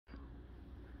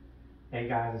Hey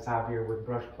guys, it's Javier with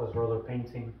Brush Plus Roller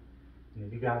Painting. And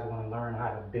if you guys want to learn how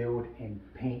to build and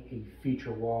paint a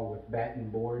feature wall with Batten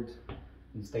boards,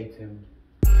 then stay tuned.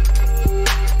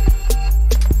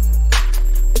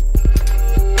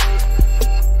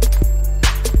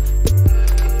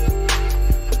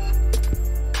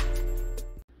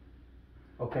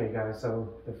 Okay guys,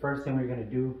 so the first thing we're going to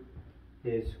do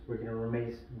is we're going to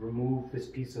remove this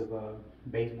piece of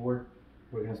baseboard.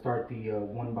 We're going to start the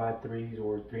 1x3s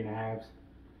or 3.5s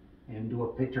and do a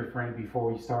picture frame before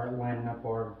we start lining up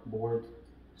our boards.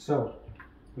 So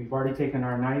we've already taken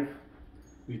our knife,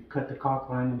 we've cut the caulk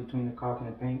line in between the caulk and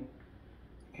the paint,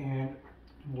 and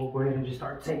we'll go ahead and just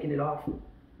start taking it off.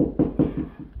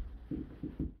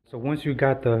 So once you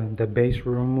got the base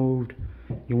removed,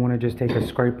 you want to just take a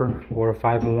scraper or a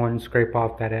 5-in-1, scrape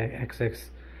off that excess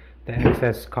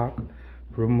caulk,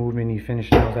 remove any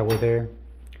finish nails that were there,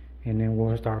 and then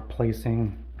we'll start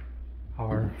placing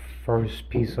our first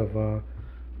piece of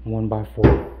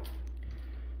 1x4,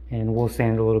 and we'll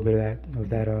sand a little bit of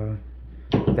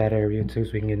that area too,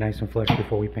 so we can get nice and flush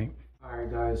before we paint. All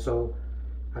right guys, so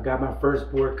I got my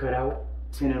first board cut out,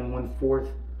 10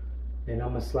 1/4, and I'm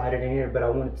gonna slide it in here, but I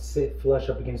want it to sit flush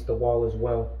up against the wall as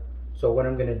well. So what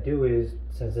I'm gonna do is,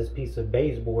 since this piece of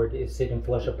baseboard is sitting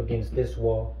flush up against this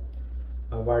wall,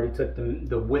 I've already took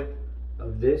the width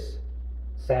of this,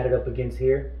 sat it up against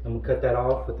here. I'm gonna cut that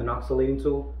off with an oscillating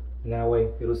tool, and that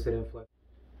way it'll sit in flush.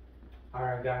 All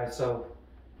right guys, so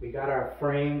we got our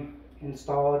frame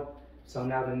installed. So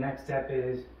now the next step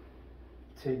is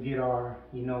to get our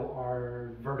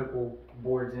vertical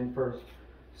boards in first.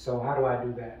 So how do I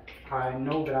do that? I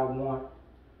know that I want,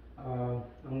 I'm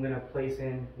gonna place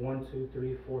in 1, 2,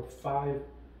 3, 4, 5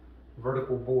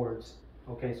 vertical boards.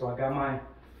 Okay, so I got my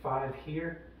 5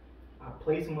 here. I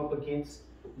place them up against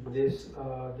this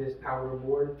outer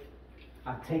board.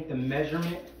 I take the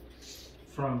measurement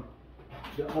from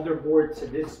the other board to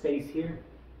this space here,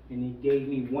 and it gave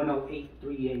me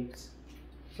 108/3/8.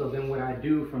 So then what I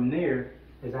do from there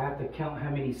is I have to count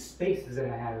how many spaces that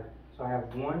I have. So I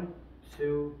have 1,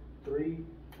 2, 3,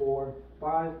 4,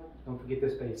 5. Don't forget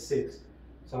this space, 6.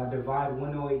 So I divide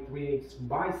 108/3/8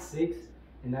 by 6,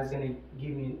 and that's going to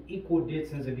give me an equal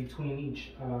distance in between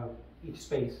each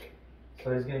space.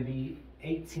 So it's going to be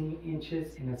 18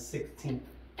 inches and a 1/16.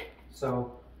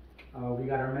 So we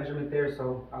got our measurement there,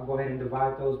 so I'll go ahead and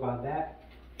divide those by that,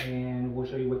 and we'll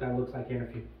show you what that looks like in a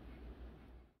few.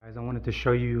 Guys, I wanted to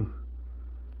show you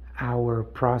our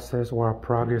process or our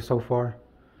progress so far.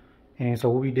 And so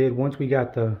what we did, once we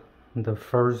got the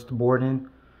first board in,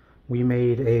 we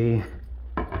made a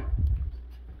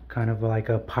kind of like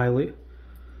a pilot.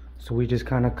 So we just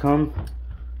kind of come,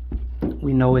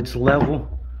 we know it's level,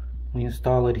 we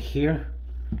install it here,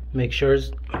 make sure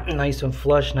it's nice and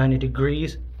flush, 90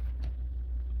 degrees.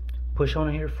 Push on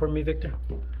it here for me, Victor.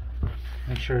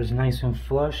 Make sure it's nice and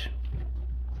flush.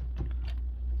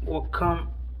 We'll come,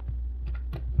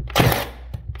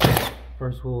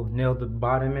 first we'll nail the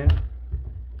bottom in,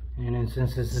 and then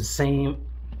since it's the same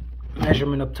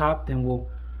measurement up top, then we'll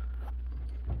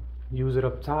use it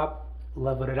up top,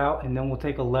 level it out, and then we'll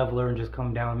take a leveler and just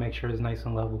come down and make sure it's nice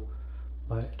and level.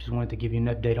 But just wanted to give you an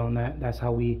update on that. That's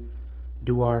how we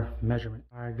do our measurement.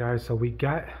 All right guys, so we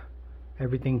got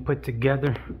everything put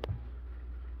together.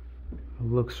 It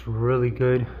looks really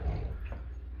good.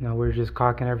 Now we're just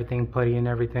caulking everything, puttying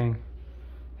everything,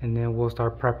 and then we'll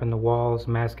start prepping the walls,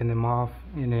 masking them off,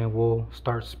 and then we'll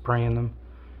start spraying them.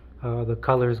 The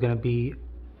color is gonna be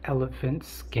elephant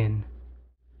skin.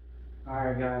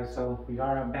 Alright guys, so we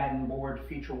got our Batten board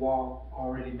feature wall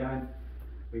already done.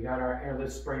 We got our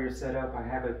airless sprayer set up. I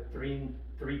have a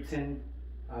 310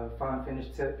 fine finish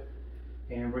tip,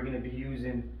 and we're gonna be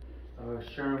using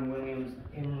Sherwin-Williams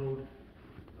Emerald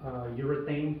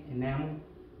Urethane Enamel.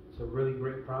 It's a really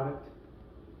great product.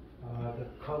 The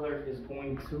color is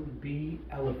going to be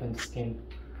elephant skin.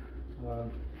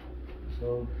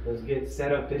 So let's get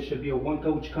set up. This should be a one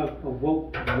coat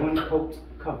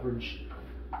coverage.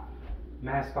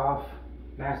 Masked off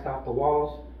the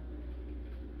walls.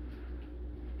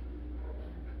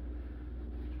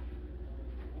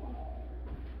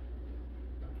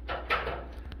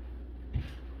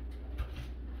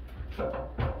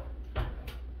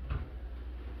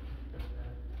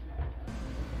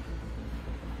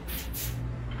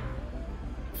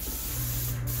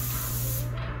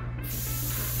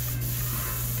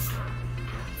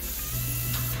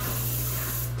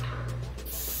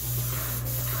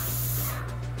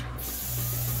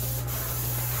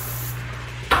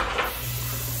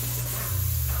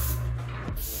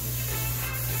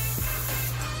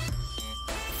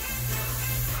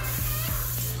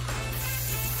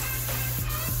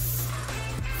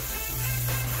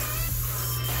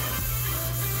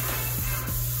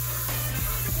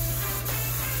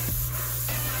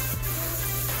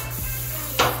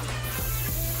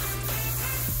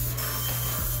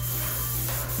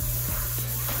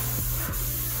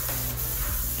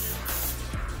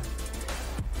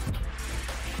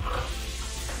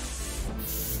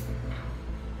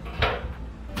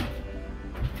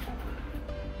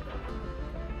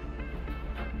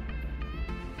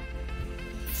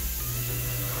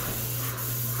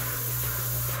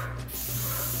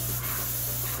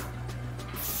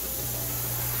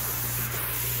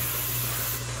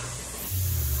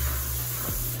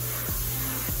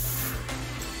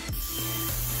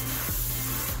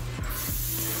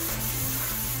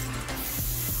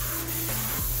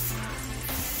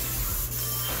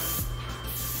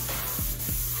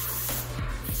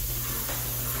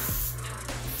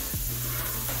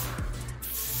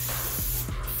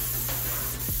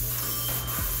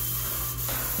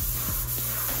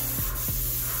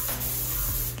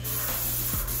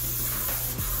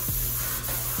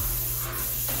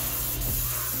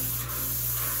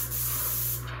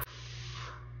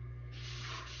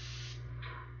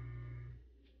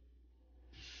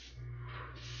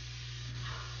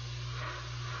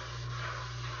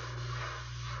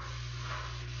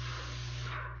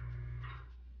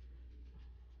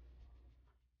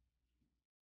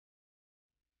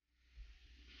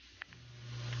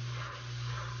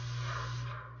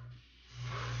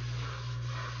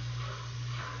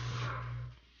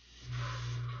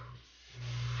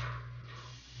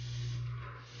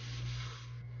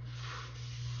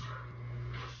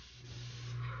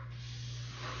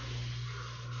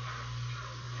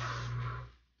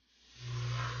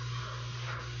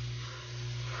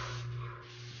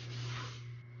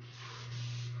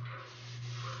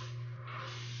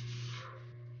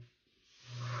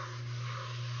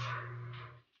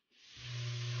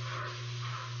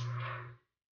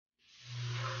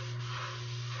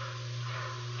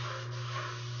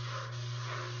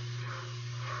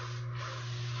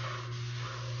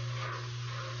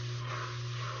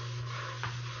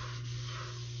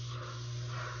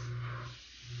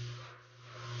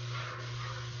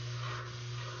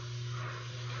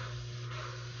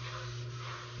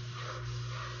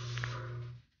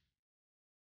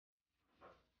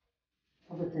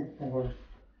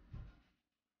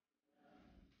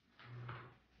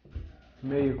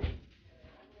 Meio.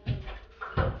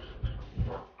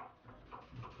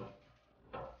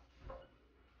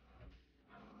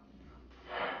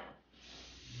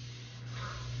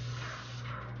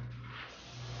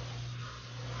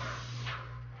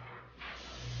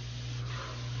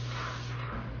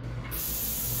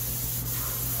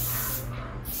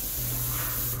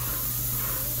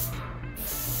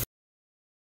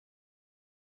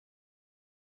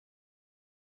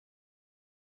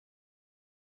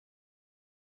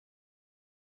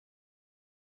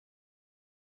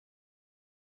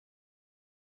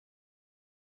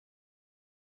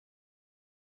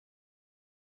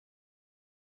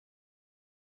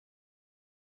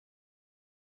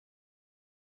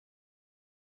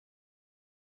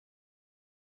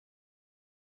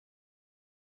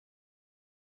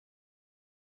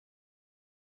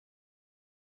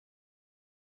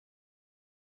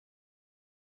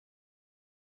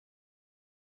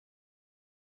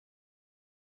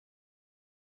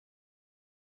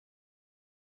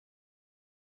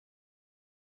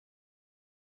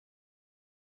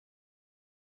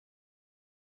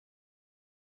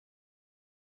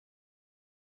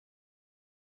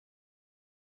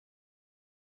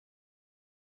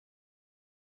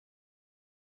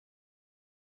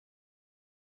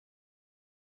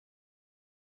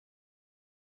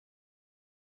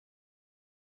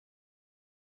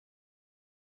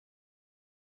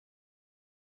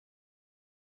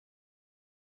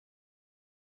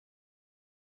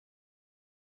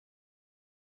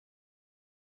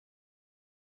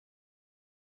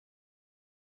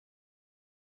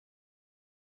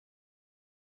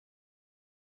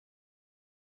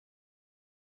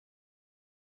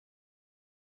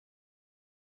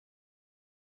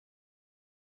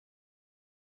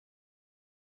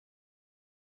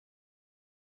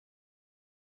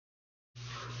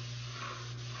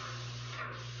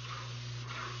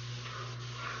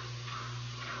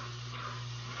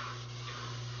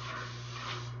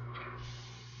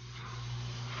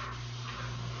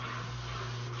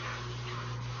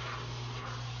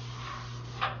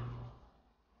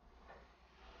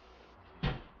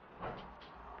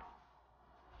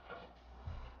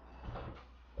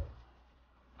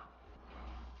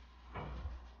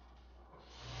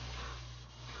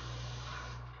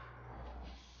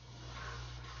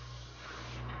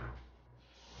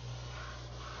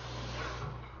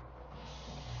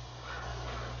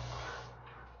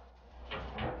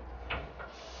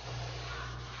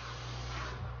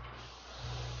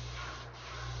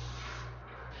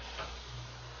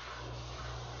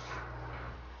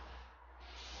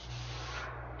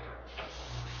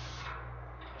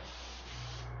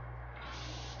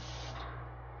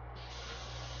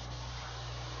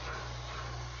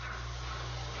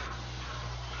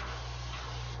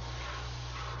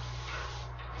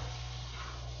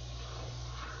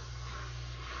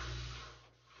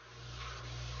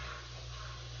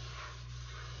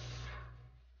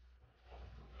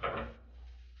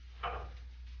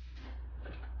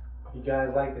 If you guys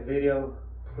like the video,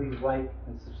 please like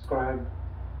and subscribe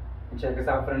and check us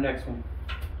out for the next one.